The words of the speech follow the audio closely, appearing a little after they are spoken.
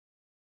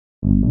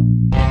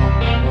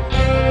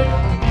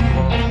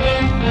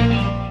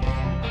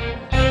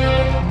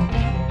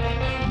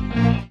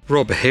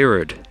Rob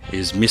Herod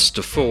is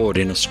Mr. Ford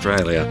in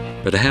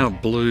Australia, but how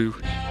blue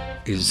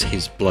is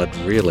his blood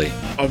really?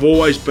 I've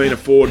always been a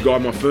Ford guy.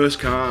 My first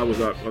car was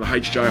a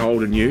HJ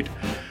Holden Ute,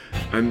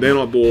 and then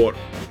I bought,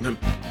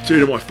 due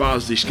to my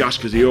father's disgust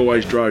because he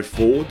always drove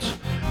Fords,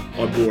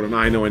 I bought an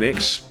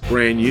A9X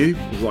brand new.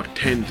 It was like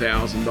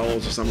 $10,000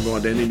 or something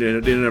like that. It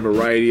didn't have a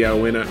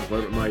radio in it,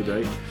 whatever it may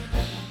be.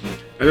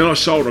 And then I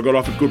sold it. I got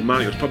off at good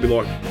money. It was probably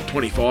like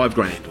 25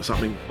 grand or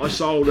something. I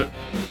sold it,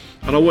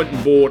 and I went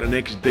and bought an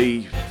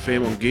XD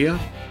Fairmont gear,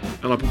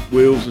 and I put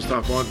wheels and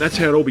stuff on it. That's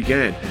how it all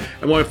began.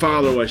 And my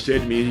father always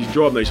said to me, he's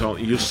driving these home,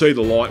 you'll see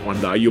the light one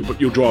day,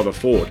 you'll drive a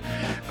Ford.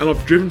 And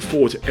I've driven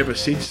Fords ever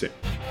since then.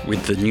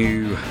 With the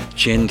new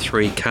Gen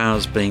 3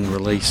 cars being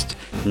released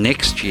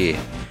next year,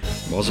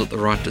 was it the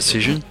right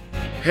decision?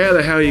 How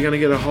the hell are you going to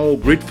get a whole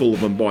grid full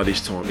of them by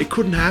this time? It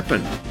couldn't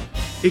happen.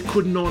 It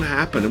could not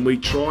happen, and we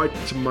tried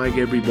to make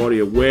everybody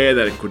aware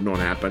that it could not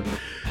happen.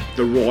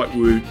 The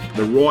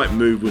right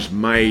move was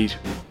made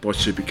by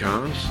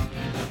Supercars,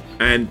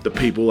 and the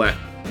people that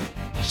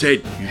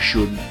said you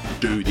should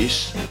do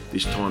this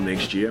time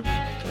next year.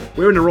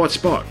 We're in the right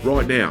spot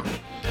right now,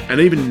 and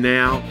even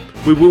now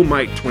we will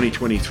make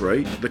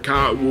 2023. The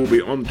car will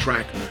be on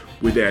track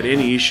without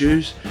any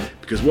issues,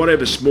 because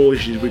whatever small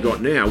issues we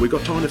got now, we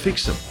got time to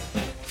fix them.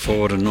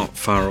 Ford are not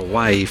far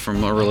away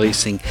from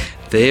releasing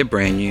their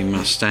brand new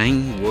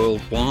Mustang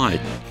worldwide.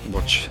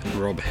 What's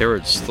Rob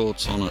Herod's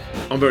thoughts on it?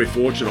 I'm very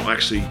fortunate I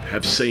actually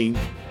have seen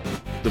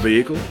the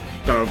vehicle.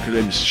 Don't know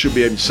if I should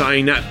be even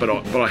saying that, but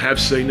I have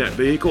seen that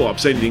vehicle.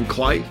 I've seen it in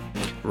clay.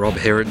 Rob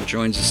Herod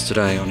joins us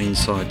today on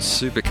Inside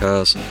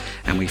Supercars,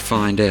 and we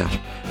find out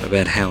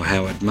about how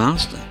Howard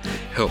Marsden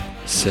helped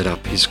set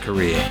up his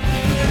career.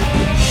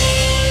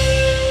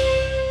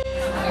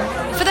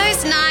 For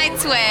those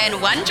nights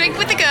when one drink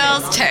with the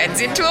girls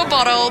turns into a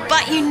bottle,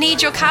 but you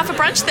need your car for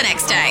brunch the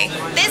next day,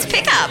 there's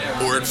Pickup.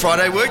 Or at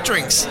Friday work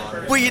drinks,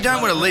 where you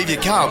don't want to leave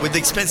your car with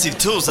expensive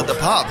tools at the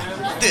pub,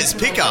 there's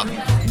Pickup.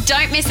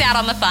 Don't miss out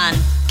on the fun.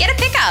 Get a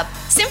Pickup.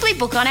 Simply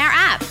book on our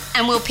app,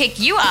 and we'll pick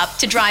you up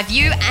to drive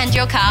you and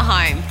your car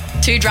home.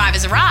 2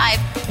 drivers arrive,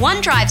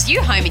 one drives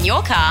you home in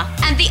your car,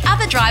 and the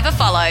other driver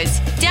follows.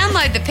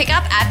 Download the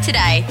Pickup app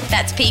today.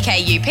 That's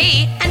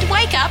PKUP, and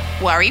wake up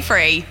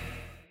worry-free.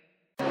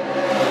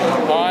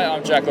 Hi,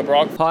 I'm Jack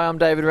LeBrock. Hi, I'm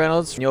David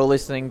Reynolds. You're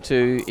listening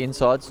to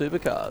Inside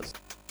Supercars.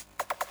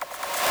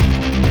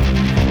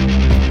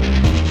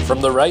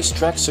 From the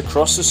racetracks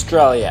across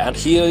Australia, and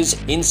here's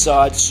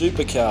Inside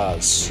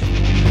Supercars.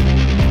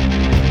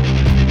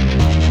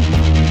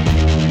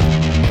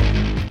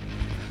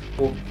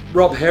 Well,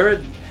 Rob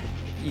Herod,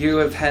 you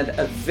have had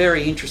a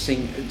very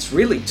interesting, it's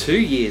really 2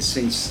 years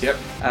since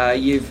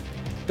you've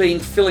been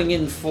filling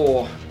in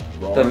for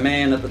the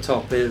man at the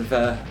top of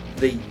the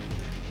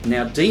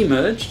now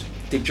demerged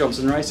Dick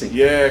Johnson Racing.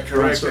 Yeah,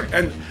 correct.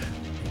 And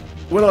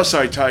when I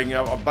say taking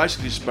up, I've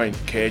basically just been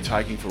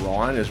caretaking for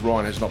Ryan, as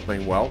Ryan has not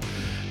been well.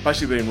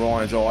 Basically being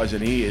Ryan's eyes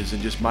and ears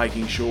and just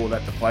making sure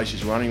that the place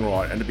is running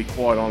right. And to be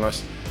quite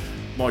honest,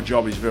 my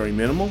job is very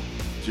minimal,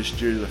 just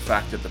due to the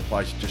fact that the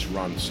place just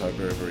runs so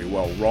very, very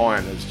well.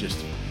 Ryan is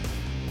just,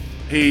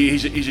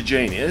 he's a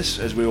genius,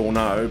 as we all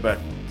know, but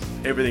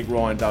everything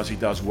Ryan does, he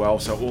does well.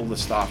 So all the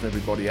staff and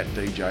everybody at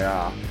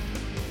DJR,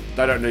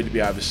 they don't need to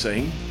be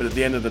overseen. But at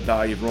the end of the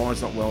day, if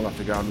Ryan's not well enough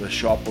to go into the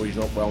shop or he's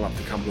not well enough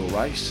to come to a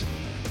race,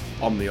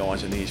 I'm the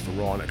eyes and ears for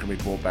Ryan that can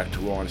report back to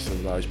Ryan instead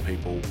of those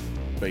people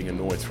being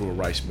annoyed through a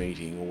race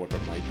meeting or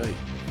whatever it may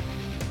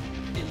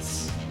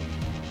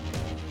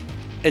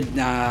be.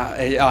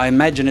 I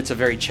imagine it's a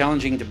very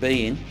challenging to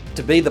be in,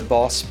 to be the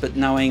boss, but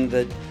knowing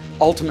that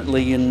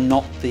ultimately you're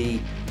not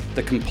the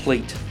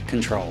complete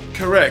control.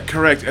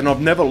 Correct. And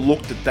I've never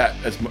looked at that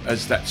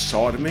as that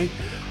side of me.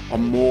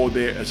 I'm more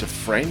there as a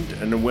friend.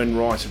 And then when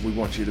Ryan said, we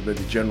want you to be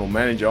the general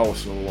manager, I was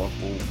sort of like,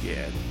 well,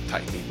 yeah,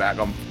 take me back.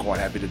 I'm quite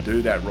happy to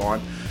do that,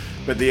 Ryan.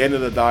 But at the end of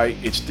the day,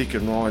 it's Dick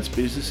and Ryan's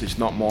business. It's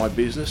not my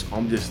business.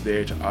 I'm just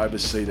there to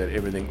oversee that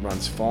everything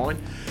runs fine.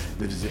 If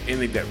there's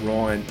anything that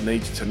Ryan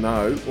needs to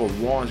know, or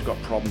Ryan's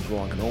got problems,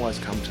 Ryan can always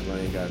come to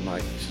me and go,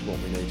 mate, this is what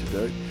we need to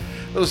do.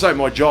 As I say,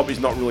 my job is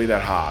not really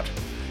that hard.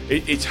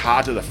 It's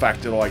hard to the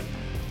fact that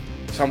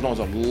sometimes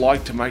I'd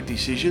like to make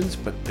decisions,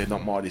 but they're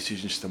not my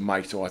decisions to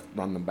make, so I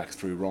run them back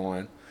through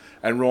Ryan.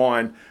 And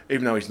Ryan,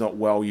 even though he's not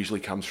well, usually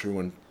comes through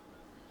and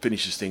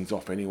finishes things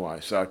off anyway.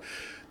 So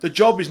the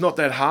job is not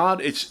that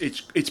hard.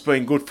 It's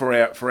been good for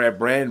our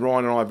brand.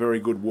 Ryan and I are very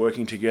good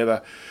working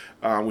together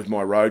with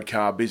my road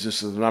car business.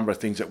 There's a number of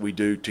things that we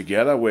do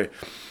together.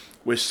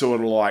 We're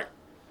sort of like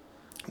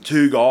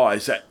two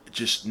guys that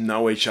just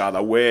know each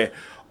other. Where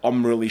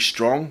I'm really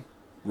strong,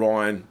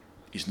 Ryan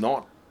is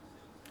not,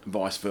 and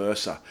vice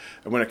versa.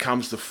 And when it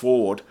comes to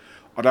Ford,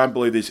 I don't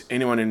believe there's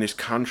anyone in this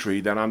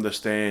country that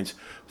understands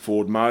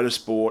Ford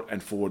Motorsport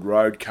and Ford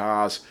road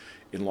cars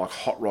in like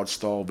hot rod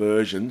style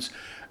versions,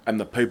 and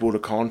the people to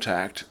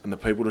contact and the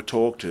people to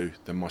talk to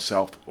than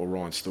myself or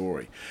Ryan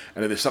Story.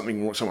 And if there's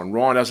someone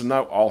Ryan doesn't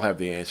know, I'll have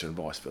the answer, and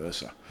vice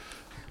versa.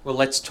 Well,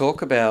 let's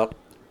talk about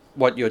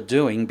what you're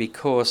doing,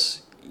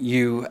 because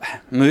you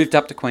moved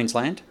up to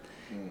Queensland.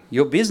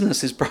 your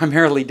business is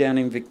primarily down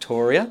in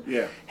Victoria.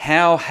 Yeah.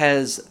 How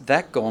has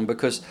that gone?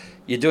 Because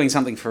you're doing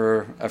something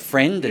for a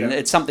friend, and Yeah.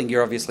 it's something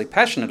you're obviously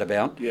passionate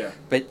about. Yeah.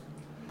 But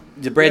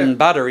the bread Yeah. and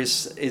butter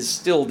is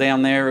still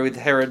down there with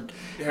Herod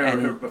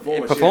and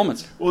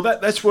Performance. Yeah. Well,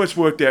 that's where it's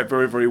worked out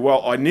very, very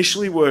well. I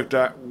initially moved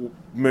up.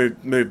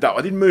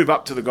 I didn't move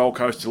up to the Gold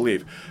Coast to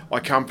live.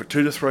 I come for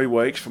 2 to 3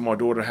 weeks for my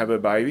daughter to have her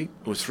baby.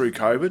 It was through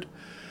COVID.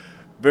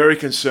 Very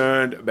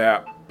concerned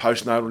about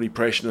postnatal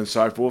depression and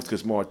so forth,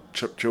 because my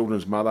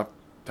children's mother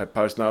had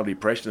postnatal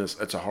depression.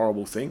 It's a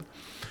horrible thing.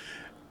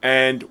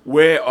 And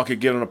where I could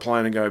get on a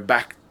plane and go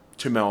back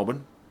to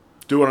Melbourne,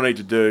 do what I need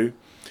to do.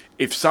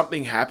 If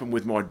something happened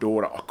with my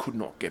daughter, I could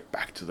not get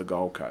back to the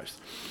Gold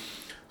Coast.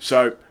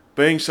 So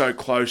being so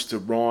close to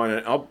Ryan,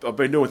 and I've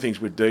been doing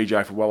things with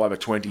DJ for well over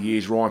 20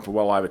 years, Ryan for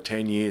well over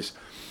 10 years.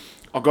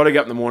 I've got to get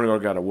up in the morning,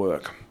 I've got to go to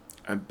work.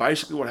 And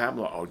basically what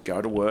happened, I would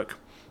go to work,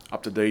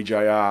 up to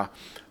DJR,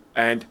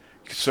 and you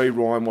could see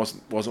Ryan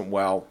wasn't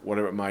well,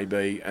 whatever it may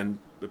be, and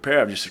the pair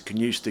of them just said, can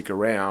you stick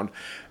around?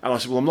 And I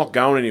said, well, I'm not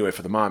going anywhere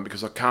for the moment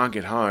because I can't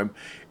get home.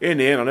 In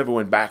the end, I never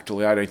went back till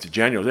the 18th of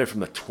January. I was there from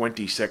the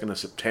 22nd of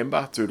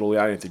September through to the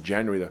 18th of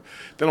January.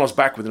 Then I was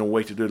back within a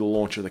week to do the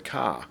launch of the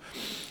car.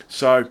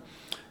 So,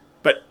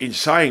 but in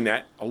saying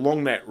that,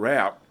 along that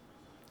route,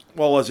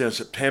 while I was there in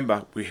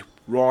September,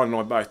 Ryan and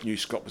I both knew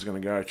Scott was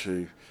going to go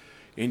to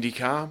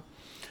IndyCar.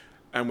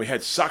 And we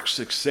had such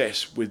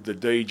success with the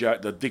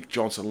Dick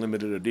Johnson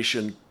Limited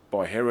Edition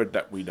by Herod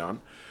that we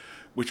done,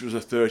 which was a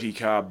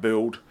 30-car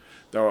build.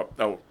 They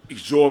were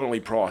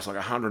exorbitantly priced, like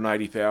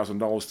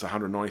 $180,000 to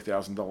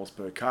 $190,000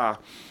 per car.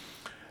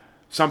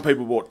 Some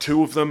people bought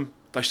 2 of them.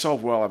 They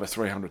sold well over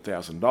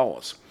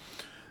 $300,000.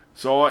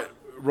 So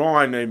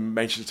Ryan then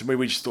mentioned it to me.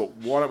 We just thought,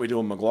 why don't we do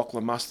a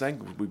McLaughlin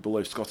Mustang? We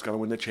believe Scott's going to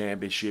win the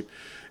championship.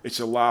 It's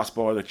the last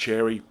bite of the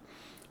cherry.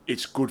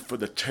 It's good for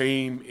the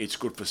team. It's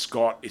good for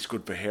Scott. It's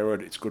good for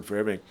Herod. It's good for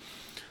everything.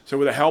 So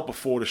with the help of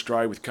Ford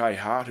Australia, with Kay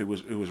Hart, who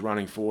was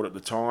running Ford at the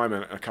time,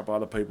 and a couple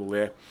other people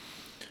there,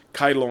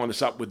 Kay lined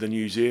us up with the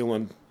New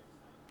Zealand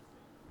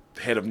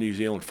head of New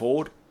Zealand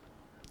Ford.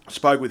 I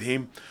spoke with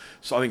him.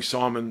 So I think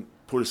Simon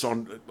put us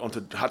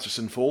onto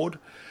Hutchison Ford,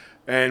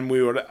 and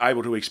we were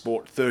able to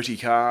export 30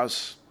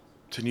 cars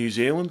to New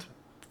Zealand,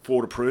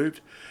 Ford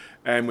approved,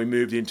 and we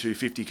moved into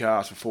 50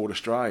 cars for Ford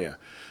Australia.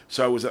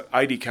 So it was an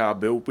 80-car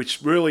build,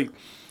 which really,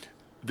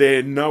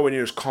 they're nowhere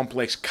near as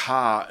complex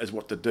car as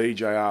what the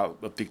DJR,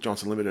 the Dick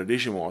Johnson Limited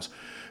Edition was.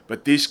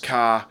 But this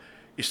car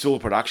is still a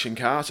production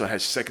car, so it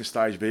has second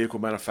stage vehicle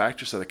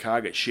manufacture, so the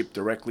car gets shipped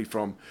directly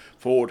from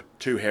Ford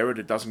to Herod.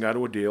 It doesn't go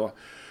to a dealer.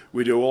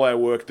 We do all our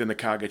work, then the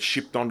car gets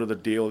shipped onto the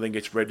dealer, then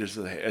gets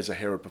registered as a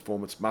Herod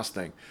Performance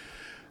Mustang.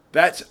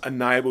 That's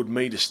enabled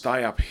me to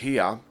stay up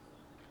here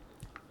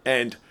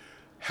and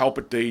help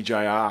at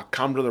DJR,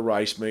 come to the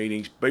race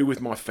meetings, be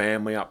with my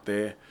family up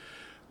there,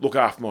 look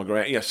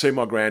after see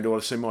my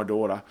granddaughter, see my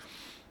daughter,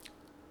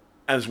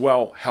 as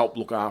well help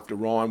look after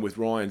Ryan with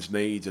Ryan's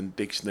needs and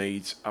Dick's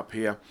needs up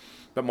here.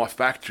 But my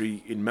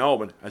factory in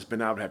Melbourne has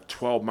been able to have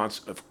 12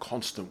 months of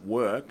constant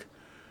work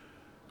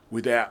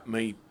without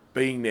me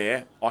being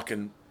there. I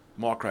can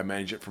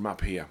micromanage it from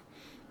up here.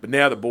 But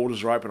now the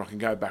borders are open, I can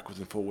go backwards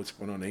and forwards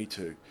when I need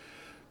to.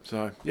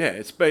 So yeah,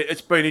 it's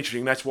been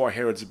interesting. That's why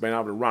Herod's been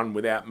able to run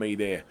without me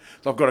there.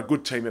 So I've got a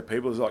good team of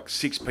people. There's like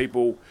 6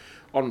 people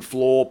on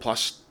floor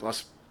plus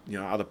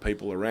other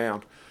people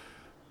around.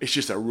 It's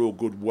just a real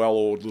good,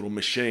 well-oiled little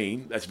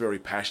machine that's very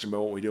passionate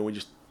about what we do. We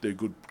just do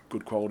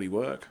good quality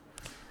work.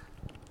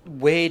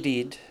 Where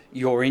did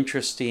your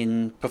interest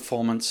in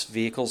performance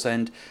vehicles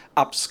and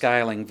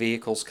upscaling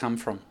vehicles come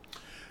from?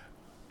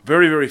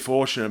 Very, very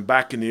fortunate.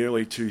 Back in the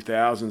early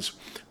 2000s,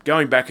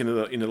 going back into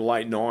the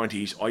late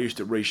 90s, I used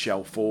to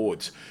reshell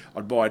Fords.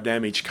 I'd buy a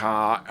damaged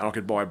car and I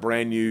could buy a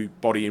brand new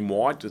body in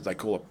white, as they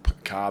call a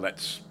car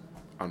that's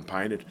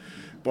unpainted,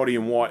 body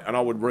in white, and I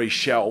would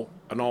reshell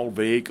an old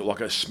vehicle, like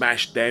a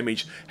smashed,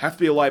 damaged, have to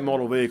be a late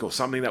model vehicle,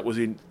 something that was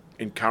in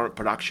current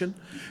production,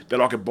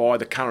 that I could buy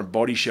the current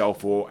body shell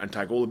for and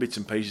take all the bits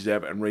and pieces out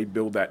of it and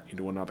rebuild that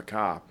into another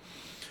car.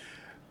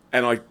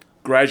 And I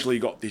gradually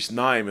got this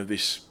name of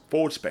this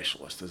Ford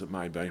specialist, as it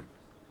may be.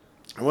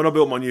 And when I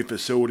built my new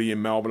facility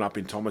in Melbourne up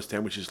in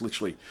Thomastown, which is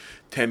literally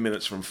 10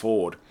 minutes from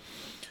Ford,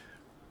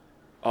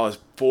 I was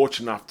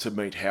fortunate enough to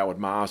meet Howard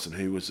Marsden,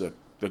 who was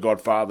the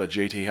godfather of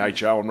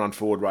GTHO and run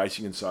Ford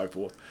racing and so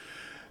forth.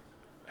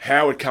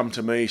 Howard come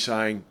to me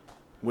saying,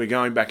 we're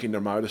going back into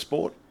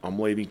motorsport. I'm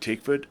leaving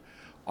Tickford.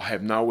 I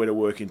have nowhere to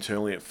work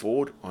internally at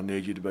Ford. I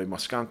need you to be my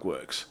skunk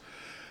works.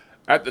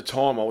 At the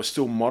time, I was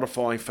still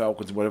modifying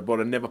Falcons and whatever, but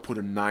I never put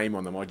a name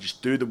on them. I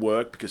just do the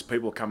work because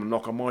people would come and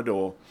knock on my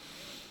door.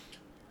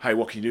 Hey,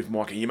 what can you do for my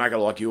car? Can you make it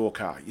like your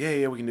car?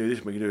 Yeah, we can do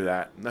this, we can do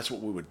that. And that's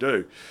what we would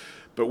do.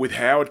 But with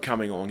Howard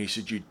coming along, he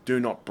said, you do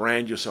not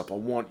brand yourself. I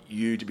want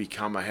you to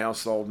become a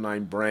household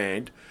name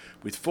brand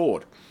with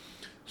Ford.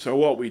 So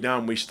what we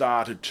done, we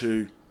started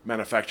to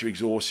manufacture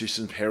exhaust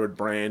systems, Herod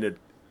branded,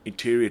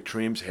 interior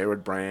trims,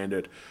 Herod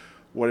branded,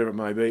 whatever it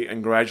may be.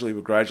 And gradually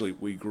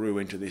we grew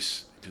into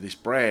this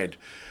brand.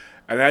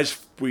 And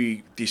as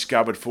we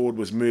discovered Ford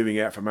was moving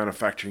out from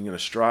manufacturing in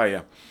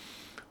Australia,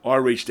 I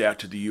reached out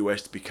to the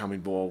US to become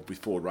involved with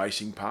Ford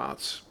Racing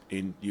Parts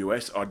in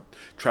US. I'd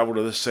travelled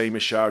to the SEMA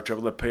show,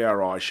 travelled to the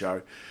PRI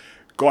show,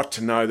 got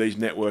to know these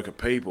network of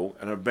people,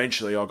 and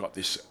eventually I got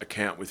this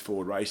account with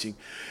Ford Racing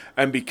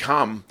and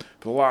become,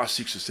 for the last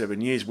 6 or 7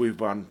 years,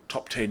 we've won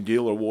top 10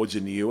 dealer awards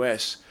in the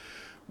US,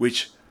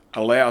 which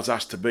allows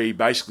us to be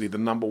basically the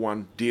number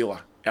one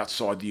dealer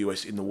outside the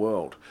US in the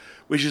world,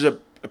 which is a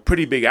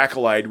pretty big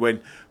accolade. When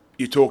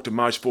you talk to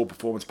most Ford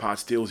Performance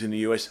Parts dealers in the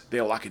US,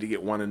 they're lucky to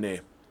get one in their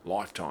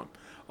lifetime.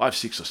 I have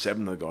 6 or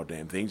 7 of the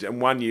goddamn things,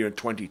 and one year in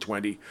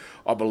 2020,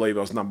 I believe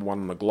I was number one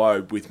on the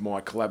globe with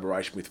my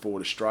collaboration with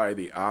Ford Australia,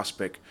 the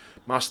R-Spec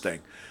Mustang,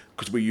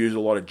 because we use a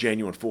lot of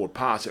genuine Ford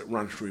parts that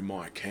run through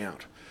my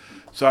account.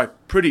 So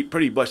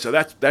pretty blessed. So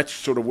that's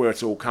sort of where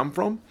it's all come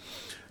from.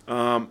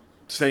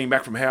 Standing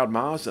back from Howard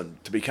Marsden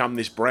to become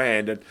this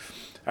brand, and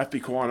I have to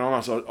be quite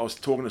honest, I was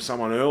talking to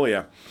someone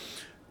earlier,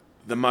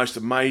 the most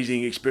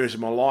amazing experience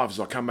of my life is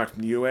I come back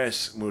from the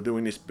US and we were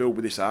doing this build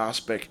with this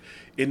R-Spec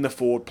in the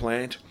Ford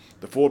plant.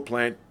 The Ford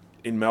plant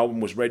in Melbourne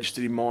was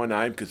registered in my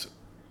name because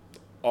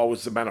I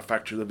was the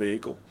manufacturer of the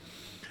vehicle.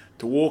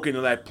 To walk into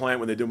that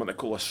plant when they're doing what they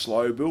call a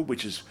slow build,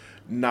 which is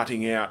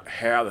nutting out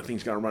how the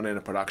thing's going to run down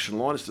a production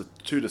line, it's a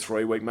 2 to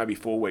 3 week, maybe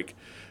 4 week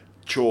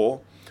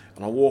chore.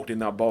 And I walked in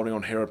there bolting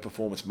on Herod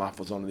Performance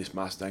mufflers onto this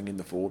Mustang in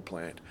the Ford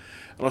plant.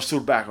 And I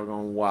stood back, I'm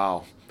going,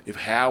 wow, if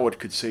Howard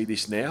could see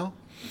this now.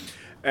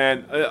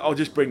 And I'll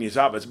just bring this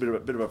up, it's a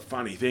bit of a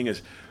funny thing,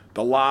 is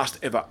the last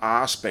ever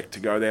R-Spec to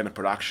go down a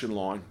production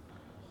line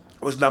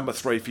was number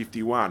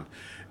 351.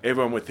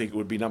 Everyone would think it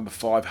would be number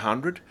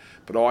 500,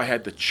 but I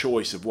had the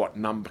choice of what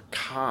number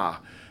car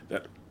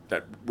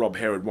that Rob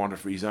Herod wanted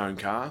for his own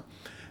car.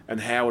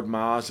 And Howard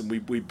Marsden,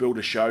 we built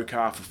a show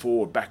car for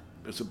Ford back,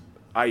 it was an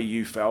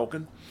AU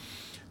Falcon,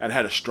 and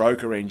had a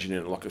stroker engine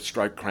in it, like a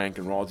stroke crank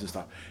and rods and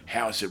stuff.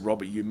 Howard said,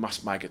 Robert, you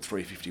must make it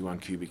 351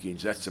 cubic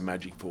inch. That's the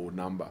magic Ford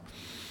number.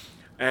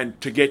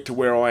 And to get to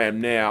where I am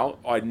now,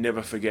 I'd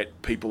never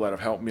forget people that have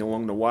helped me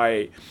along the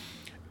way.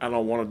 And I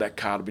wanted that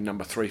car to be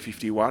number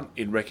 351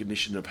 in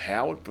recognition of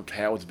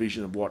Howard's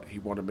vision of what he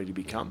wanted me to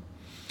become.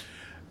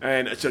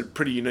 And it's a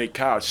pretty unique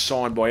car. It's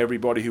signed by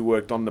everybody who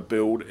worked on the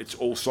build. It's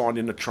all signed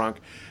in the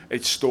trunk.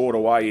 It's stored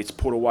away. It's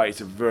put away.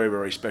 It's a very,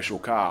 very special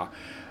car.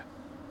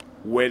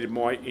 Where did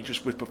my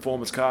interest with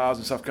performance cars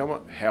and stuff come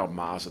from? Howard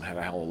Marsden had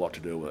a hell of a lot to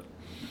do with it.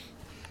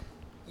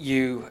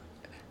 You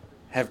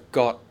have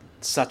got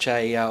such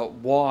a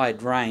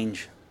wide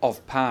range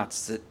of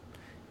parts that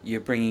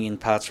you're bringing in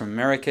parts from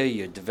America,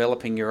 you're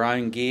developing your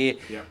own gear,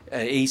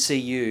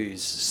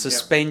 ECUs,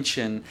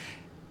 suspension. Yep.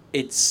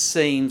 It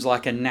seems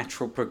like a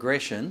natural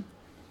progression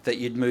that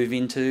you'd move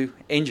into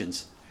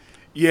engines.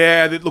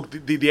 Yeah, look,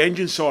 the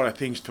engine side of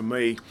things for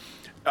me,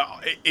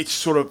 it's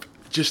sort of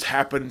just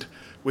happened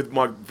with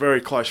my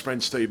very close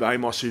friend Steve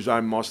Amos, who's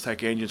owned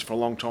Mostech engines for a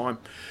long time.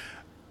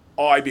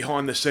 I,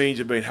 behind the scenes,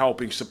 have been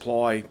helping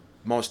supply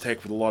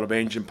Mostech with a lot of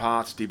engine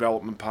parts,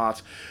 development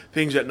parts,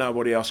 things that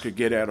nobody else could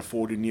get out of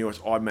Ford in the US.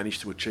 I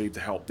managed to achieve to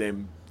help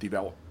them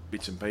develop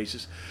bits and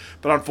pieces.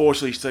 But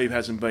unfortunately, Steve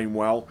hasn't been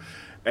well.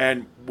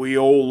 And we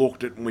all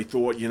looked at it and we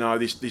thought,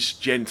 this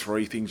Gen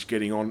 3 thing's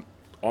getting on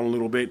a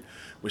little bit.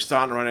 We're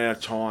starting to run out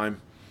of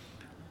time.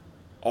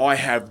 I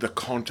have the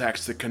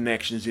contacts, the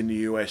connections in the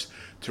US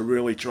to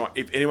really try.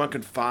 If anyone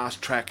can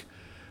fast track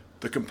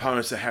the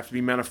components that have to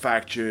be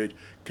manufactured,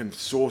 can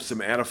source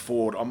them out of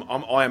Ford.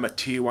 I am a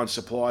tier 1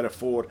 supplier to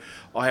Ford.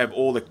 I have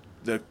all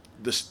the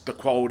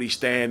quality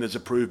standards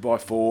approved by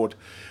Ford.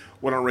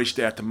 When I reached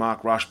out to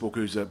Mark Rushbrook,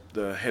 who's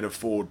the head of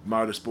Ford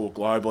Motorsport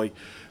globally,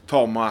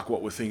 told Mark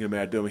what we're thinking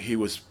about doing, he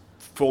was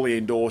fully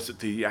endorsed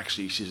it. He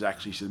actually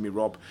said to me,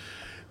 Rob,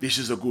 this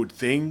is a good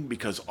thing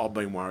because I've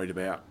been worried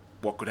about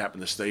what could happen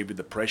to Steve with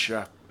the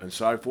pressure and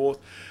so forth.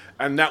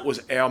 And that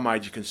was our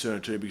major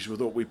concern too, because we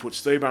thought we put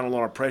Steve under a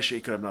lot of pressure,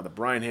 he could have another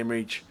brain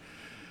hemorrhage.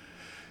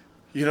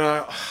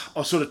 I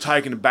was sort of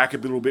taken aback a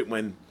little bit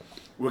when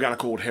we're going to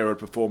call it Herod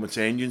Performance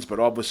Engines, but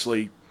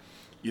obviously,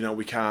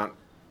 we can't,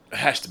 it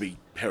has to be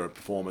Herod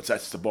Performance,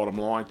 that's the bottom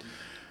line.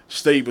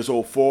 Steve was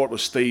all for it, it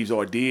was Steve's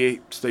idea.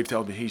 Steve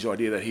told me his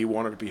idea that he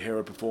wanted to be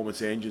Herod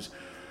Performance Engines.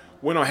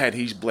 When I had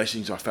his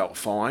blessings, I felt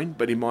fine,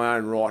 but in my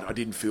own right, I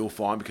didn't feel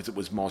fine because it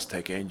was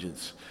Mostech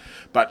engines.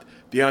 But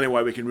the only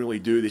way we can really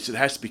do this, it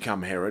has to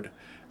become Herod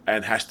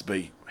and has to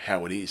be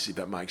how it is, if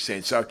that makes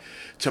sense. So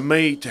to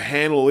me, to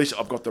handle this,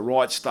 I've got the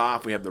right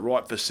staff, we have the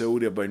right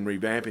facility. I've been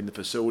revamping the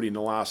facility in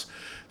the last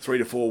 3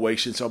 to 4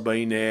 weeks since I've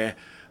been there.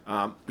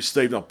 With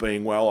Steve not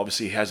being well,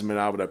 obviously he hasn't been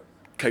able to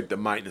keep the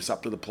maintenance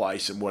up to the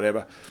place and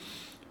whatever.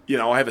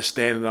 I have a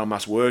standard I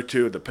must work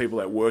to. The people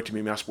that work to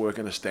me must work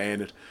on a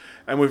standard.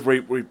 And we've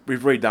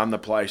redone the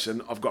place,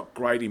 and I've got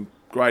great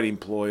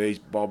employees,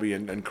 Bobby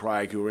and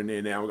Craig, who are in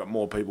there now. We've got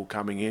more people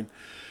coming in.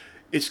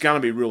 It's going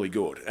to be really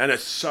good, and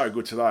it's so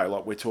good today.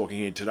 Like we're talking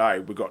here today,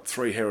 we've got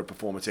 3 Herod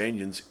Performance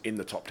engines in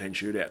the top 10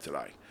 shootout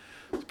today.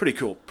 It's pretty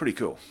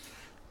cool.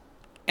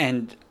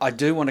 And I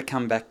do want to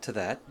come back to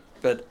that,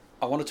 but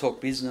I want to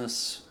talk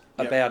business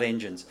about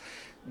engines.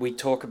 we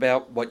talk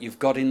about what you've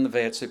got in the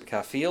V8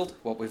 Supercar field,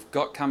 what we've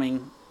got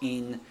coming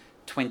in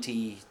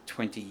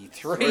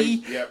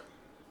 2023. Yep.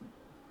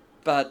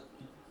 But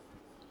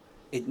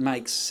it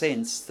makes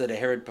sense that a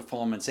Herod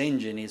Performance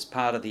engine is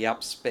part of the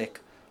upspec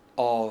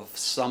of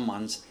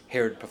someone's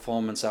Herod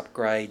Performance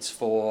upgrades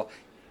for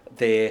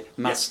their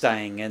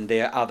Mustang and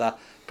their other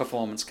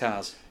performance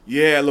cars.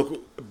 Yeah,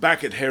 look,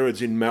 back at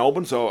Herod's in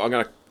Melbourne, so I'm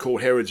going to call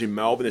Herod's in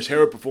Melbourne. There's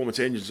Herod Performance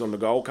engines on the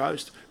Gold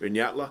Coast, in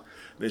Yatala.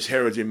 There's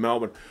Herod's in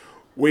Melbourne.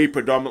 We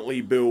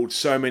predominantly build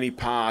so many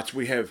parts.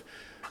 We have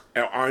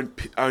our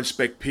own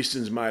spec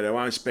pistons made, our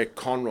own spec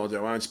conrods,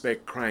 our own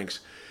spec cranks.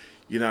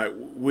 You know,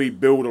 we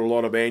build a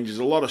lot of engines,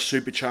 a lot of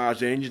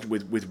supercharged engines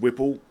with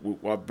Whipple.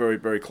 We're very,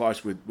 very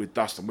close with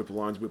Dustin Whipple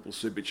owns Whipple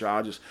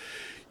Superchargers.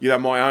 You know,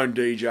 my own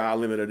DJR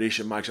limited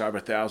edition makes over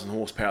 1,000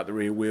 horsepower at the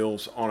rear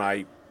wheels on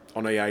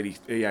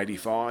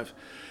E85.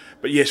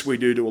 But yes, we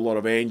do a lot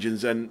of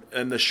engines, and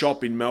the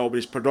shop in Melbourne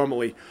is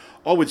predominantly,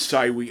 I would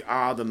say we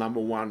are the number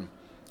one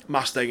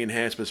Mustang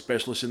enhancement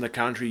specialist in the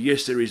country.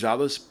 Yes, there is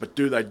others, but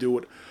do they do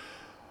it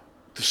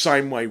the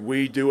same way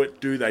we do it?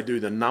 Do they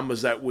do the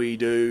numbers that we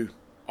do?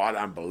 I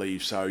don't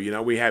believe so. You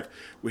know, we have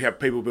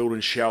people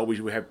building Shelbys,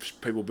 we have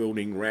people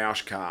building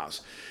Roush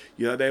cars.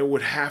 You know, there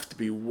would have to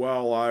be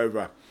well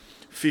over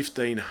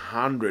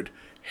 1,500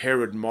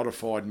 Herod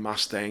modified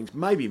Mustangs,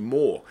 maybe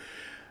more,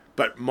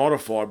 but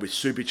modified with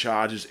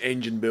superchargers,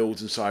 engine builds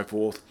and so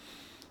forth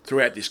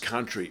throughout this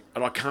country.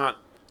 And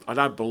I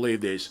don't believe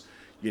there's,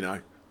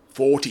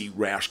 40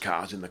 Roush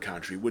cars in the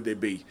country. Would there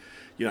be,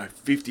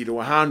 50 to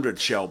 100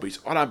 Shelbys?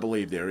 I don't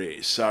believe there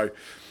is. So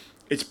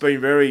it's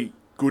been very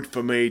good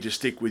for me to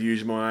stick with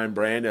using my own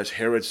brand, as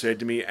Herod said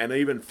to me, and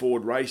even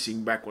Ford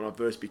Racing back when I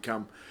first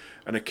become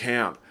an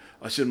account.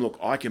 I said, look,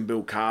 I can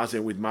build cars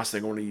there with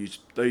Mustang. I want to use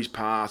these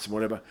parts and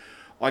whatever.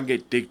 I can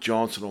get Dick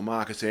Johnson or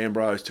Marcus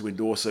Ambrose to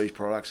endorse these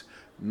products.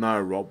 No,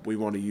 Rob, we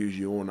want to use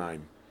your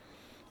name.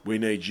 We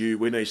need you.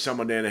 We need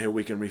someone down there who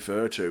we can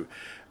refer to.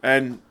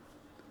 And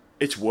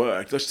it's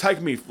worked. It's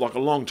taken me like a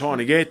long time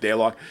to get there.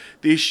 Like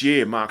this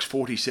year marks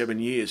 47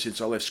 years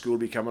since I left school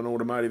to become an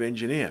automotive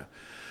engineer.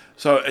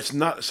 So it's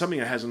not something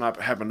that hasn't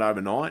happened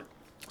overnight.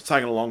 It's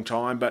taken a long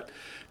time, but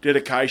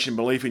dedication,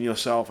 belief in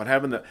yourself, and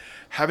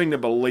having the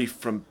belief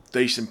from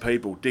decent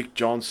people, Dick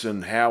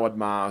Johnson, Howard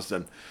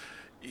Marsden.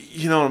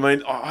 You know what I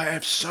mean? I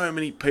have so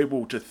many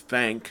people to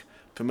thank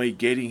for me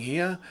getting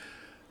here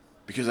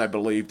because they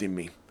believed in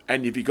me.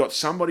 And if you got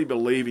somebody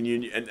believing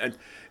you, and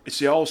it's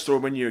the old story,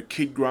 when you're a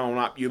kid growing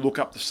up, you look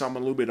up to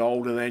someone a little bit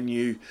older than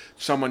you,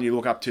 someone you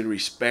look up to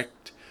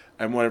respect,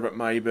 and whatever it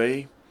may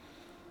be.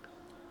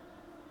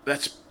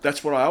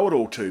 That's what I owe it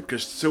all to,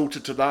 because still to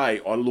today,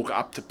 I look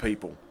up to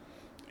people,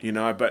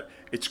 but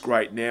it's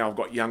great now. I've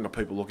got younger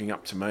people looking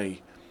up to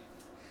me.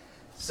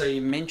 So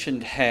you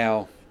mentioned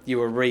how you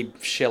were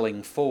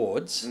re-shelling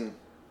Fords.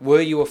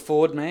 Were you a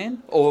Ford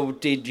man, or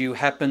did you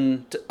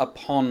happen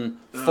upon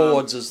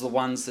Fords as the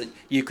ones that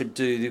you could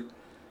do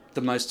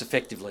the most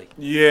effectively?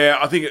 Yeah,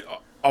 I think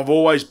I've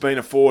always been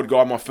a Ford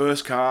guy. My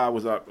first car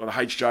was a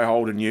HJ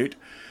Holden Ute,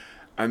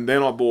 and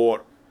then I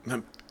bought,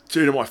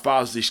 due to my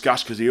father's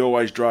disgust because he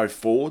always drove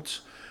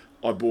Fords,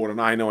 I bought an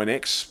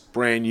A9X,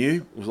 brand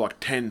new. It was like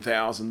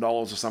 $10,000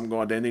 or some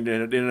kind of thing.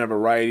 It didn't have a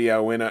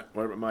radio in it,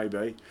 whatever it may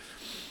be.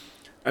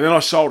 And then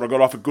I sold it. I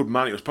got offered good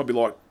money. It was probably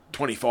like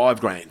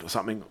 25 grand or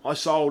something. I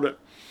sold it,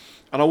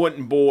 and I went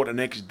and bought an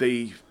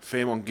XD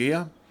Fairmont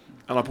gear,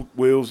 and I put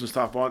wheels and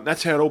stuff on it.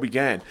 That's how it all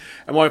began.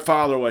 And my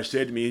father always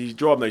said to me, "You're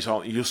driving these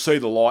home, you'll see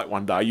the light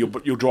one day. You'll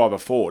drive a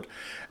Ford."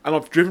 And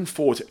I've driven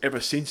Fords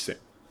ever since then.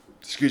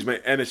 Excuse me.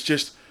 And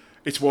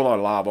it's what I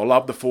love. I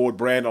love the Ford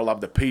brand. I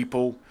love the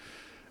people.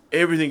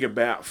 Everything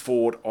about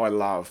Ford I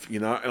love,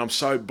 And I'm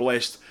so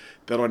blessed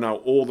that I know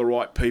all the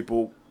right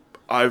people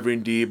over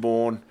in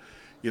Dearborn.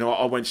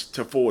 I went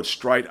to Ford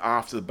straight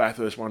after the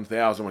Bathurst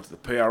 1000. I went to the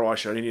PRI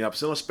show in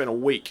Indianapolis. Then I spent a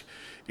week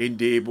in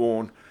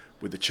Dearborn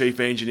with the chief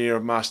engineer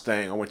of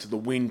Mustang. I went to the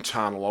wind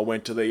tunnel. I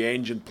went to the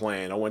engine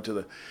plant.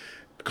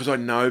 Because I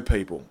know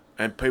people,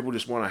 and people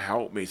just want to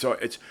help me. So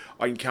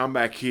I can come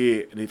back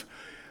here, and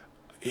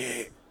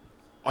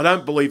I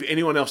don't believe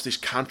anyone else in this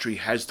country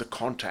has the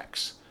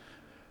contacts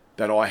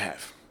that I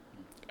have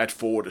at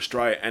Ford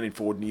Australia and in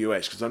Ford in the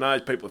US. Because I know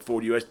people at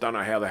Ford US don't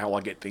know how the hell I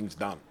get things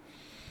done.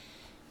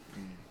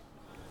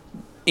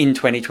 In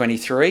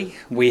 2023,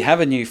 we have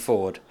a new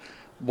Ford.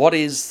 What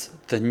is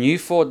the new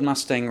Ford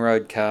Mustang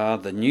road car,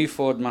 the new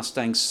Ford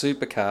Mustang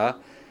supercar,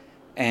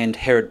 and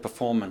Herod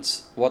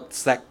Performance?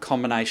 What's that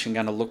combination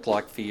going to look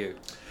like for you?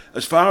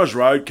 As far as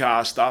road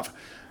car stuff,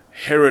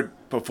 Herod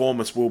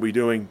Performance will be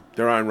doing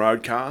their own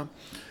road car.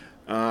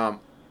 I'm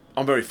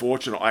very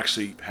fortunate I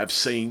actually have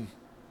seen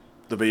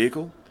the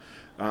vehicle.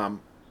 Don't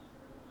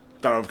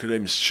know if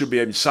I should be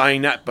even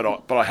saying that,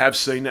 but I have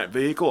seen that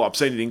vehicle. I've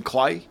seen it in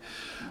clay.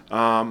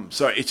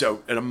 So it's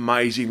an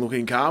amazing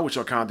looking car, which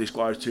I can't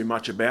disclose too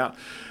much about.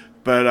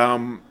 But,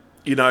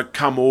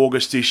 come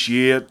August this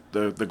year,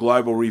 the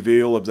global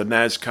reveal of the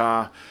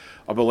NASCAR,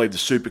 I believe the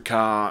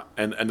supercar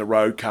and the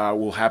road car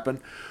will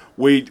happen.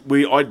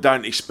 I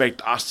don't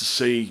expect us to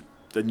see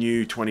the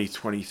new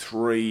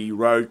 2023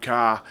 road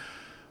car.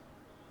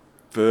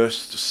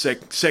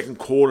 Second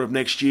quarter of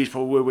next year is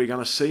probably where we're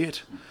going to see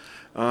it.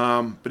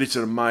 But it's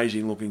an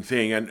amazing looking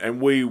thing,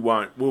 and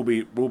we'll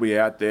be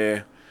out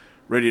there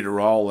ready to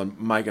roll and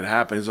make it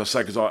happen. As I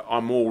say, because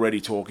I'm already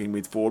talking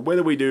with Ford.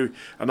 Whether we do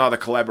another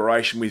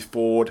collaboration with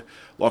Ford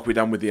like we've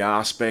done with the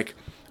R-Spec,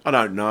 I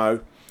don't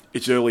know.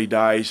 It's early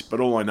days, but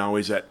all I know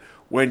is that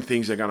when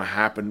things are going to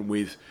happen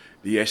with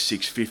the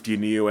S650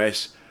 in the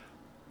US,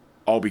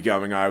 I'll be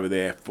going over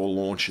there for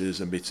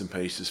launches and bits and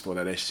pieces for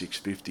that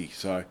S650.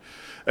 So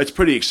it's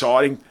pretty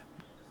exciting.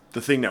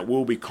 The thing that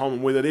will be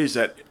common with it is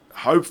that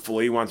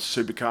hopefully once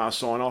supercars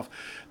sign off,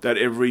 that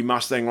every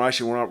Mustang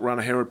racing will run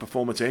a Herod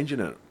Performance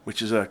engine in it,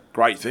 which is a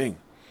great thing.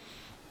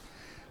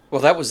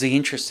 Well, that was the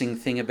interesting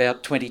thing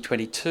about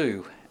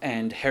 2022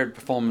 and Herod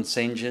Performance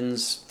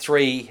engines.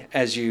 3,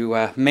 as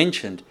you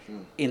mentioned,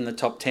 in the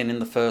top 10 in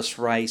the first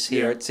race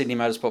here at Sydney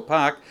Motorsport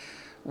Park.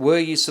 Were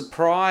you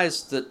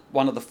surprised that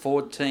one of the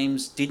Ford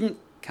teams didn't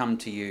come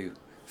to you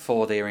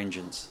for their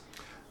engines?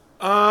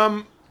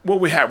 Well,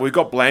 we've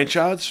got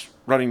Blanchards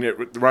running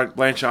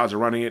Blanchards are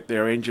running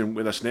their engine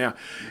with us now.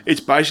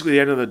 It's basically the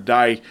end of the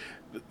day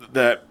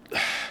that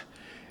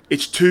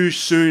it's too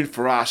soon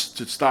for us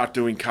to start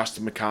doing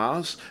customer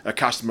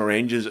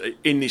engines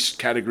in this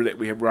category that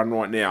we have run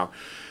right now.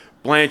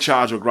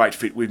 Blanchards are a great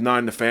fit. We've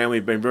known the family,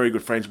 been very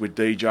good friends with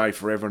DJ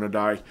forever and a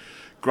day.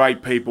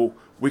 Great people.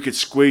 We could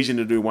squeeze in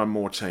to do one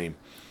more team.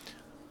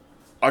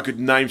 I could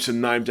name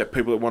some names that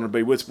people that want to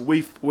be with us,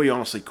 but we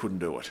honestly couldn't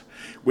do it.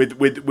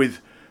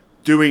 With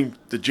doing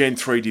the Gen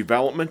 3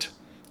 development,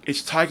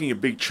 it's taking a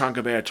big chunk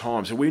of our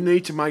time. So we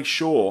need to make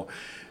sure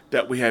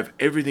that we have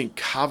everything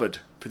covered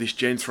for this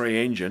Gen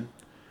 3 engine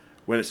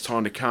when it's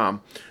time to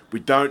come. We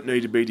don't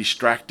need to be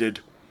distracted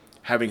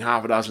having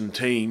half a dozen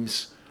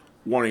teams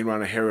wanting to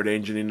run a Herod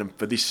engine in them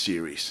for this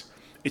series.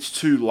 It's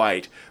too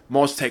late.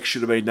 Moztec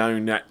should have been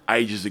doing that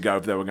ages ago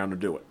if they were going to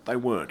do it. They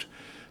weren't.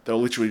 They were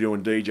literally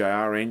doing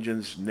DJR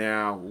engines.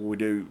 Now we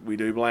do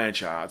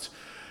Blanchards.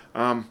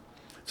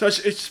 So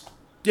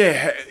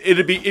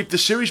it'd be if the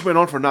series went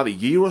on for another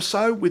year or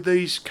so with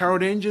these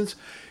current engines.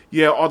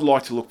 Yeah, I'd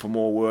like to look for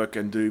more work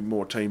and do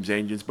more teams'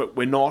 engines, but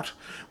we're not.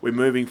 We're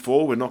moving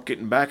forward. We're not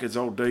getting back. As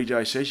old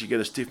DJ says, you get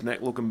a stiff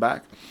neck looking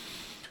back.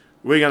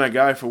 We're going to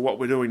go for what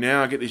we're doing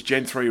now and get this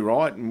Gen 3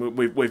 right, and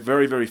we're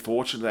very, very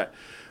fortunate that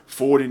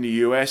Ford in the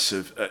US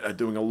are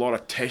doing a lot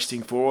of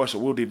testing for us,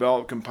 or will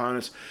develop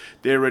components.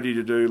 They're ready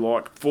to do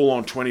like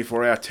full-on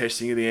 24-hour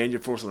testing of the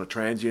engine for us on a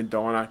transient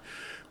dyno.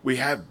 We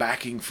have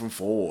backing from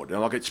Ford.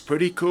 And it's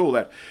pretty cool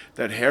that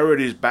Herod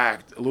is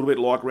backed, a little bit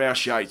like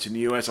Roush Yates in the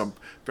US. I'm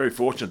very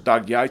fortunate.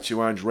 Doug Yates,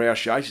 who owns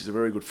Roush Yates, is a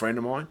very good friend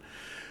of mine.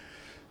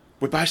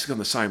 We're basically on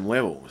the same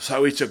level.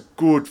 So it's a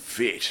good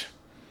fit.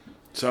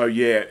 So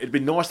yeah, it'd be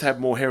nice to have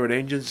more Herod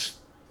engines,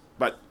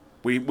 but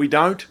we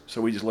don't,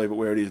 so we just leave it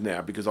where it is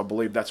now, because I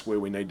believe that's where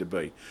we need to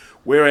be.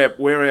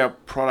 Where our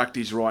product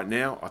is right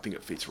now, I think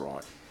it fits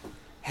right.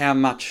 How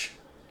much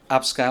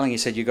upscaling? You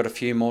said you've got a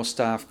few more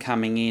staff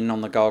coming in on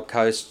the Gold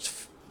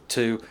Coast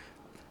to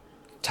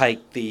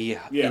take the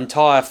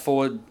entire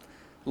Ford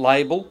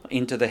label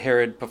into the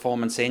Herod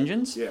Performance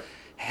engines. Yeah.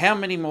 How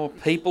many more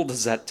people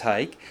does that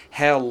take?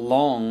 How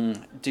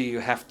long do you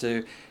have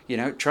to,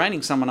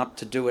 training someone up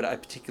to do it a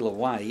particular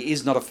way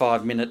is not a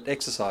 5-minute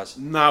exercise.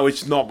 No,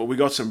 it's not, but we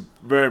got some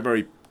very,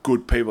 very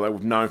good people that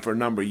we've known for a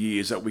number of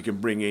years that we can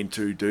bring in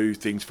to do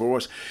things for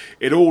us.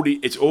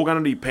 It's all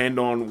going to depend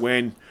on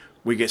when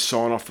we get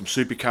sign off from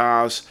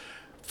supercars,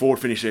 Ford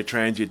finish their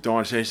transient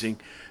dyno testing.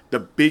 The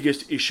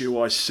biggest issue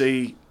I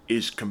see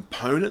is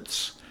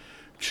components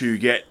to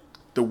get.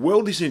 The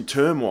world is in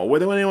turmoil.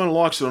 Whether anyone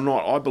likes it or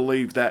not, I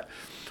believe that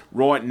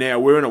right now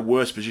we're in a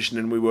worse position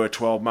than we were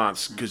 12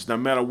 months, because no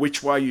matter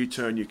which way you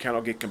turn, you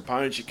cannot get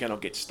components, you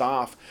cannot get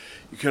staff,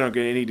 you cannot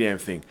get any damn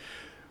thing.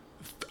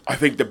 I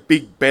think the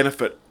big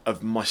benefit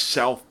of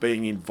myself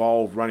being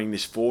involved running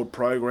this Ford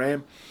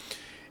program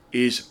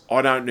is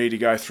I don't need to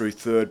go through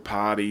third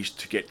parties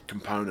to get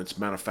components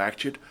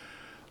manufactured.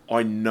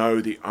 I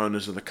know the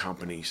owners of the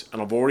companies,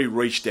 and I've already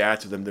reached out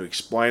to them to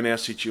explain our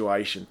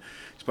situation.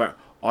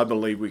 I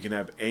believe we can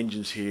have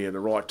engines here at the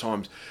right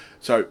times.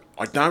 So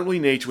I don't really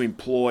need to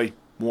employ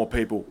more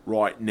people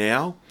right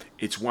now.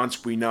 It's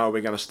once we know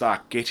we're going to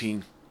start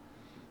getting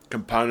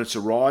components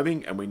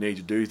arriving and we need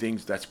to do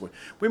things, that's when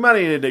we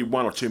might need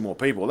 1 or 2 more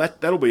people.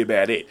 That'll be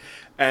about it.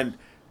 And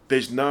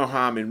there's no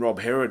harm in Rob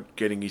Herod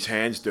getting his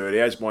hands dirty.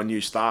 As my new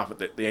staff at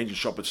the engine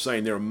shop have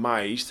seen, they're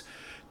amazed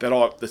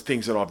that the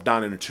things that I've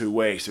done in 2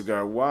 weeks. They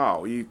go,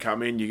 wow, you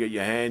come in, you get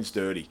your hands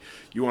dirty.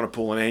 You want to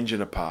pull an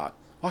engine apart.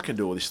 I can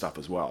do all this stuff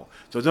as well.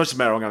 So it's not just a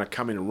matter of I'm going to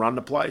come in and run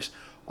the place.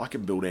 I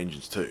can build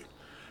engines too.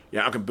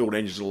 I can build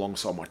engines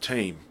alongside my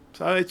team.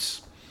 So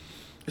it's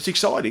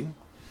exciting.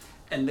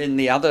 And then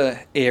the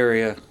other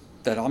area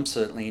that I'm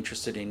certainly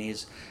interested in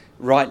is,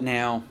 right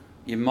now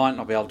you might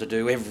not be able to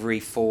do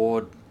every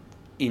Ford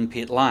in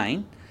pit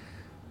lane,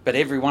 but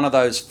every one of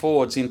those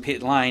Fords in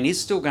pit lane is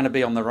still going to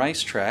be on the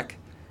racetrack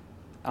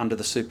under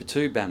the Super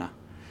 2 banner.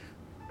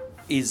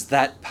 is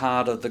that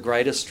part of the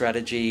greater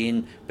strategy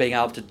in being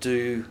able to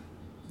do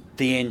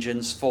the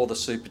engines for the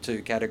Super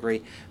 2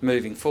 category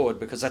moving forward?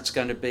 Because that's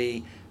going to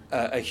be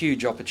a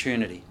huge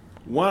opportunity.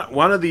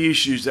 One of the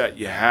issues that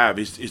you have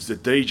is the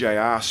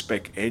DJR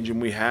spec engine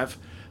we have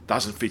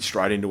doesn't fit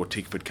straight into a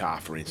Tickford car,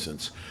 for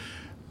instance.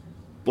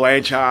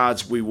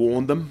 Blanchards, we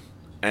warned them,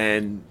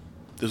 and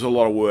there's a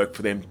lot of work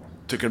for them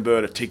to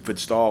convert a Tickford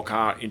style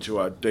car into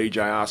a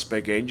DJR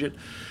spec engine.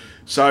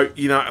 So,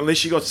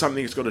 unless you got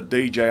something that's got a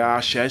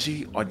DJR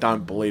chassis, I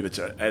don't believe it's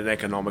an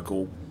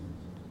economical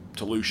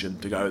solution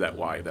to go that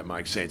way, if that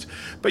makes sense.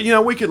 But,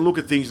 we can look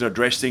at things and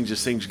address things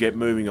as things get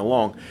moving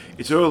along.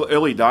 It's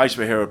early days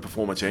for Herod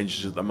Performance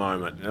Engines at the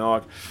moment.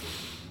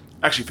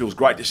 Actually feels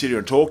great to sit here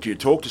and talk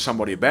to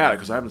somebody about it,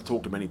 because I haven't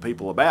talked to many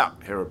people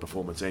about Herod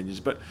Performance Engines.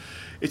 But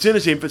it's in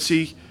its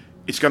infancy.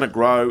 It's going to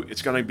grow.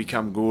 It's going to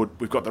become good.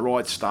 We've got the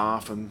right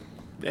staff, and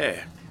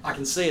yeah. I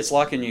can see it's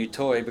like a new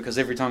toy, because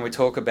every time we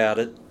talk about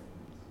it,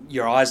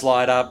 your eyes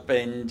light up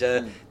and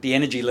the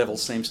energy level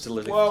seems to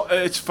lift. Well,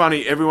 it's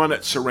funny. Everyone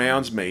that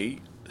surrounds me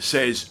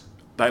says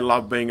they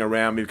love being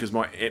around me because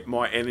my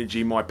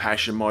energy, my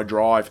passion, my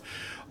drive.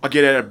 I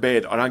get out of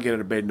bed. I don't get out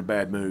of bed in a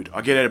bad mood.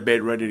 I get out of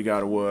bed ready to go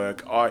to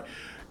work.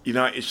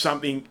 If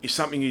something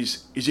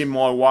is in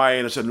my way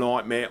and it's a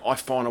nightmare, I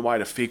find a way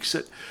to fix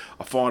it.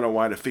 I find a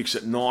way to fix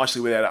it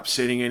nicely without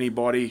upsetting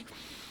anybody.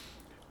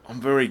 I'm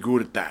very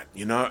good at that,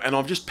 and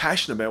I'm just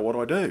passionate about what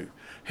I do.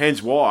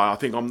 Hence why I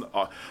think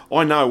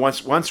I know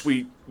once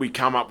we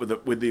come up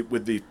with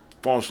the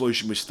final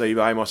solution with Steve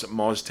Amos at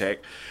Moztec,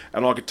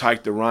 and I could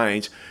take the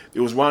reins.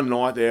 There was one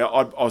night there,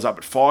 I was up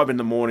at 5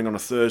 a.m. on a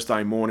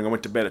Thursday morning. I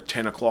went to bed at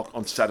 10 o'clock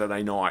on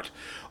Saturday night.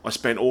 I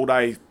spent all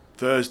day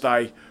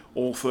Thursday,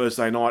 all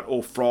Thursday night,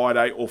 all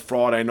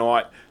Friday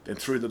night, then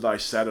through the day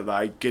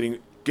Saturday,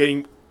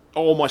 getting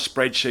all my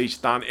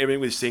spreadsheets done,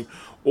 everything with this thing,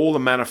 all the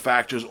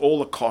manufacturers, all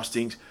the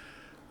costings.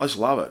 I just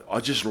love it.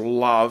 I just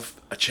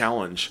love a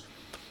challenge.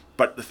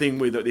 But the thing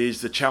with it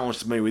is, the challenge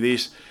to me with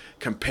this,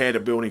 compared to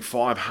building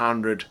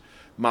 500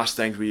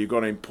 Mustangs where you've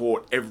got to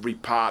import every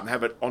part and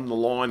have it on the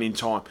line in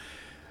time,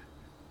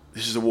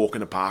 this is a walk in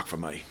the park for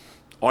me.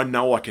 I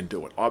know I can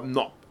do it.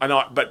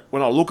 But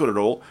when I look at it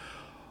all,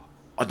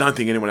 I don't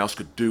think anyone else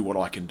could do what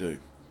I can do.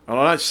 And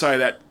I don't say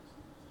that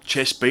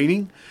chest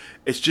beating.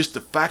 It's just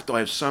the fact I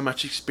have so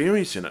much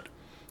experience in it.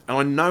 And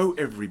I know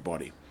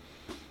everybody.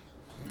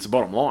 It's the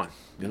bottom line,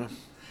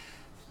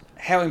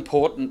 How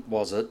important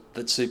was it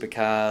that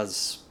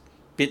Supercars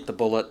bit the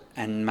bullet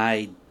and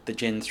made the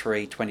Gen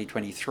 3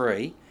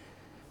 2023,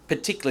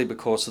 particularly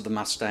because of the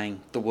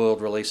Mustang, the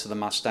world release of the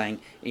Mustang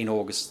in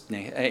August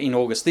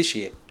this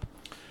year?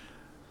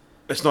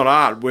 It's not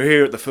hard. We're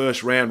here at the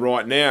first round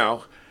right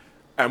now,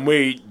 and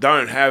we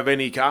don't have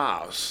any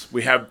cars.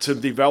 We have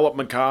some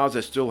development cars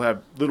that still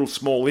have little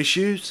small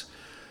issues.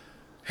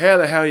 How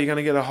the hell are you going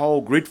to get a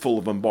whole grid full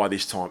of them by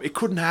this time? It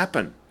couldn't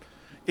happen.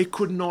 It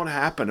could not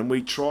happen, and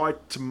we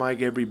tried to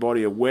make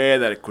everybody aware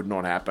that it could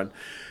not happen.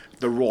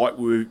 The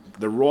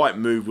right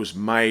move was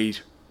made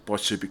by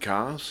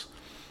Supercars,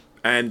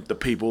 and the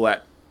people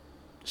that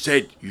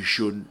said you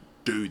shouldn't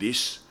do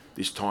this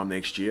time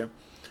next year,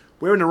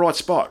 we're in the right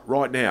spot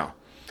right now.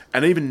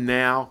 And even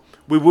now,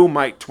 we will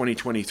make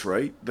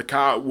 2023. The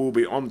car will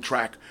be on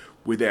track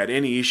without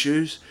any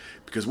issues,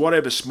 because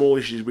whatever small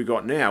issues we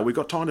got now, we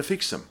got time to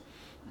fix them.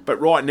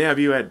 But right now, if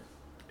you had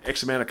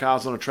X amount of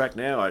cars on a track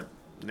now, it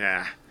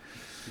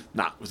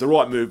was the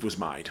right move was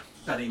made.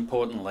 But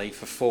importantly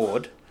for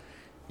Ford,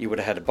 you would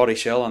have had a body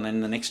shell, and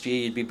then the next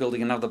year you'd be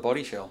building another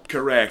body shell.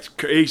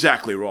 Correct,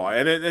 exactly right.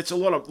 And it's a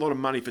lot of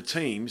money for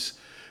teams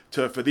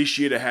for this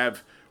year to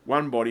have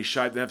one body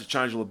shape, they have to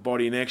change the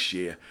body next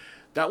year.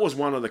 That was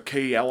one of the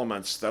key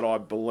elements that I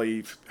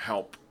believe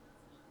help,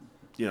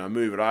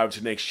 move it over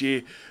to next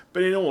year.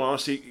 But in all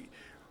honesty,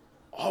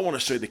 I want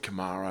to see the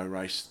Camaro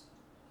race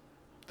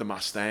the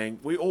Mustang.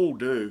 We all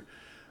do.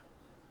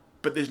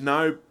 But there's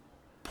no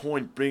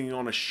point bringing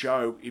on a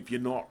show if you're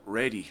not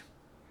ready.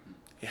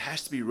 It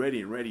has to be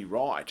ready and ready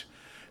right.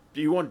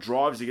 Do you want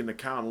drivers to get in the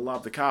car and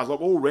love the cars?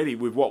 Like already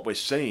with what we're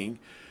seeing,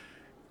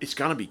 it's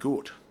going to be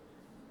good.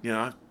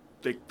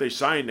 They're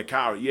saying the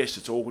car, yes,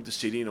 it's awkward to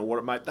sit in or what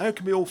it may. They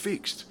can be all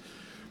fixed.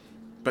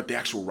 But the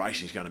actual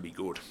racing is going to be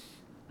good.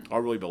 I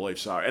really believe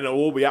so. And it'll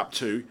all be up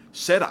to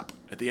setup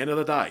at the end of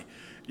the day.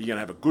 You're going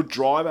to have a good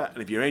driver,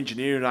 and if your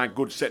engineering ain't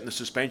good setting the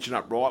suspension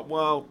up right,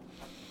 well,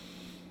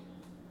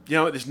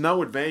 there's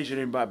no advantage in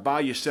it, but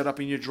bar your setup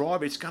in your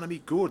driver, it's going to be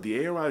good. The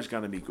aero's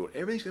going to be good.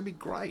 Everything's going to be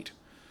great.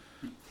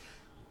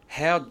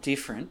 How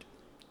different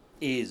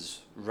is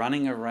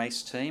running a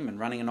race team and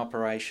running an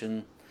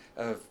operation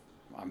of,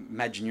 I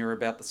imagine you're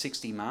about the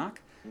 60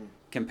 mark,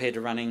 compared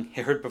to running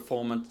Herod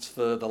Performance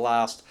for the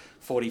last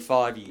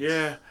 45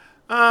 years?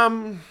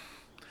 Yeah.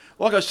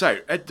 Like I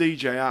say, at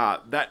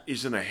DJR, that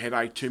isn't a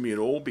headache to me at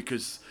all,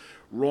 because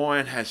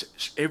Ryan has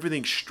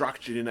everything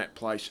structured in that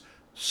place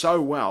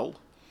so well.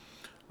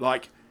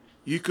 Like,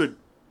 you could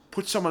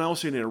put someone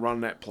else in there to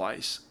run that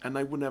place and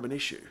they wouldn't have an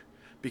issue,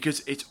 because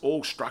it's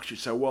all structured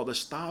so well. The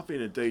staff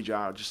in a DJR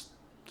are just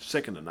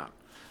second to none.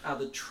 are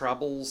the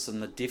troubles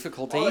and the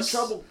difficulties,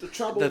 the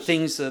troubles, the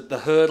things,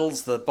 the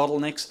hurdles, the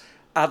bottlenecks,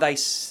 are they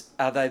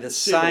the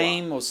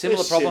same or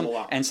similar problem?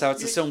 Similar. And so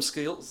it's the same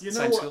skills. You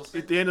know what?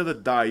 At the end of the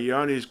day, you're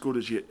only as good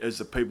as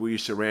the people you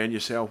surround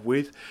yourself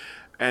with.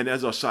 And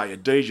as I say,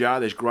 at DJR,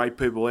 there's great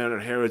people there,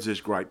 and at Herrods,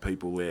 there's great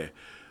people there.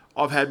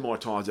 I've had my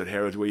times at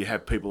Herrods where you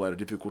have people that are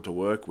difficult to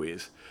work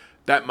with.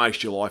 That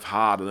makes your life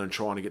harder than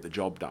trying to get the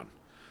job done.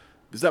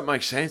 Does that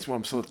make sense? What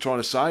I'm sort of trying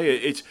to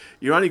say,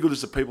 you're only good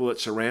as the people that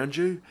surround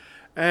you.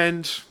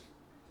 And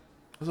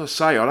as I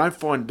say, I don't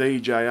find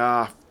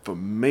DJR for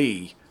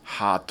me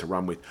hard to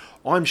run with.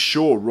 I'm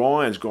sure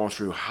Ryan's gone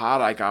through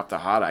heartache after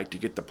heartache to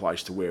get the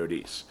place to where it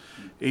is.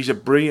 He's a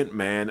brilliant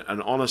man,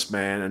 an honest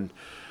man, and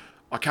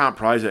I can't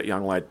praise that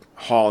young lad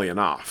highly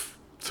enough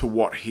to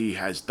what he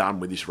has done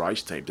with this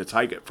race team. To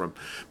take it from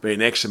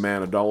being X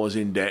amount of dollars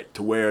in debt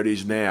to where it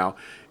is now,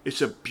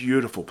 it's a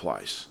beautiful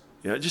place.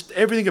 You know, just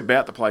everything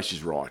about the place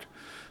is right.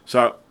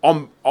 So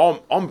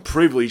I'm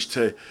privileged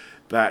to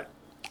that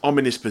I'm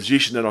in this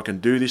position that I can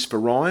do this for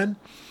Ryan.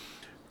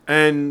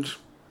 And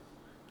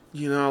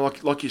you know,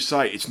 like you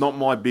say, it's not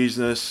my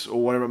business or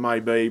whatever it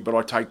may be, but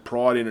I take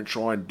pride in and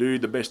try and do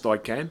the best I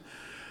can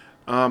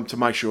to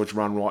make sure it's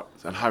run right.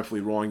 And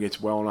hopefully Ryan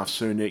gets well enough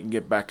soon that he can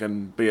get back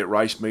and be at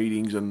race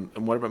meetings and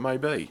whatever it may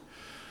be.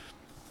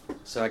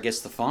 So I guess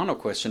the final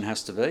question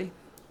has to be,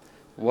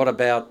 what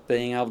about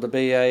being able to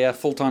be a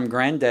full-time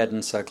granddad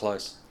and so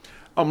close?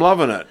 I'm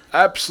loving it.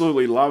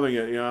 Absolutely loving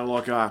it. You know,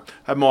 like I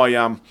had my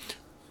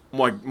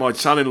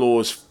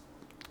son-in-law's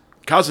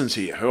cousins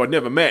here who I'd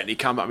never met, and he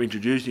come up and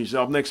introduced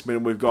himself. Next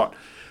minute we've got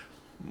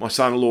my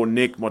son-in-law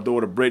Nick, my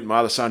daughter Britt, my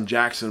other son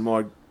Jackson, and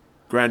my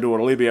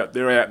granddaughter Olivia.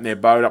 They're out in their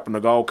boat up on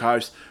the Gold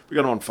Coast. We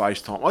got on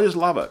FaceTime. I just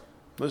love it.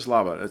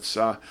 It's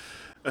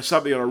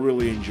something that I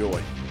really enjoy.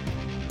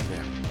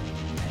 Yeah.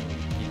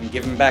 You can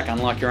give them back,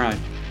 unlike your own.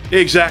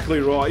 Exactly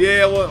right.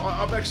 Yeah, well,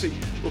 I've actually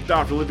looked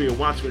after Olivia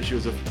once when she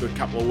was a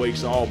couple of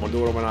weeks old. My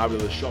daughter went over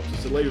to the shops and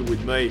said, leave her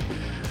with me.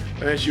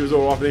 And she was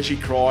all right, and then she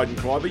cried and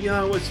cried. But, you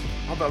know,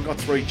 I've got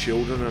 3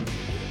 children, and,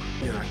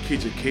 you know,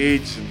 kids are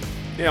kids. And,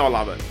 yeah, I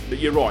love it. But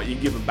you're right, you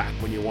can give them back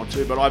when you want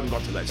to, but I haven't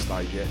got to that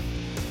stage yet.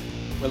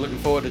 We're looking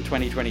forward to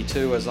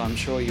 2022, as I'm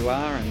sure you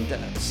are,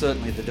 and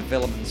certainly the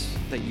developments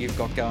that you've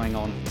got going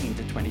on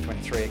into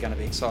 2023 are going to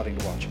be exciting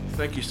to watch.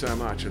 Thank you so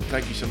much, and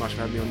thank you so much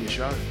for having me on your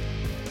show.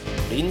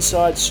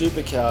 Inside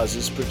Supercars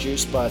is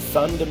produced by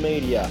Thunder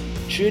Media.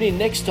 Tune in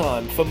next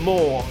time for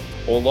more,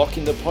 or lock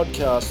in the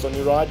podcast on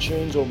your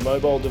iTunes or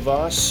mobile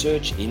device.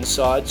 Search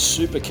Inside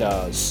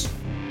Supercars.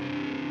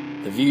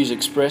 The views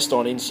expressed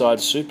on Inside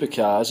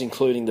Supercars,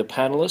 including the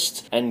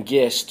panellists and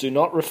guests, do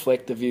not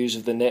reflect the views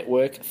of the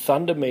network,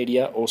 Thunder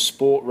Media or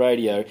Sport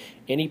Radio.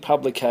 Any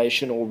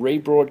publication or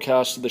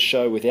rebroadcast of the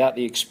show without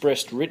the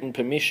expressed written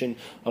permission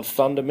of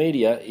Thunder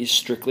Media is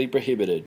strictly prohibited.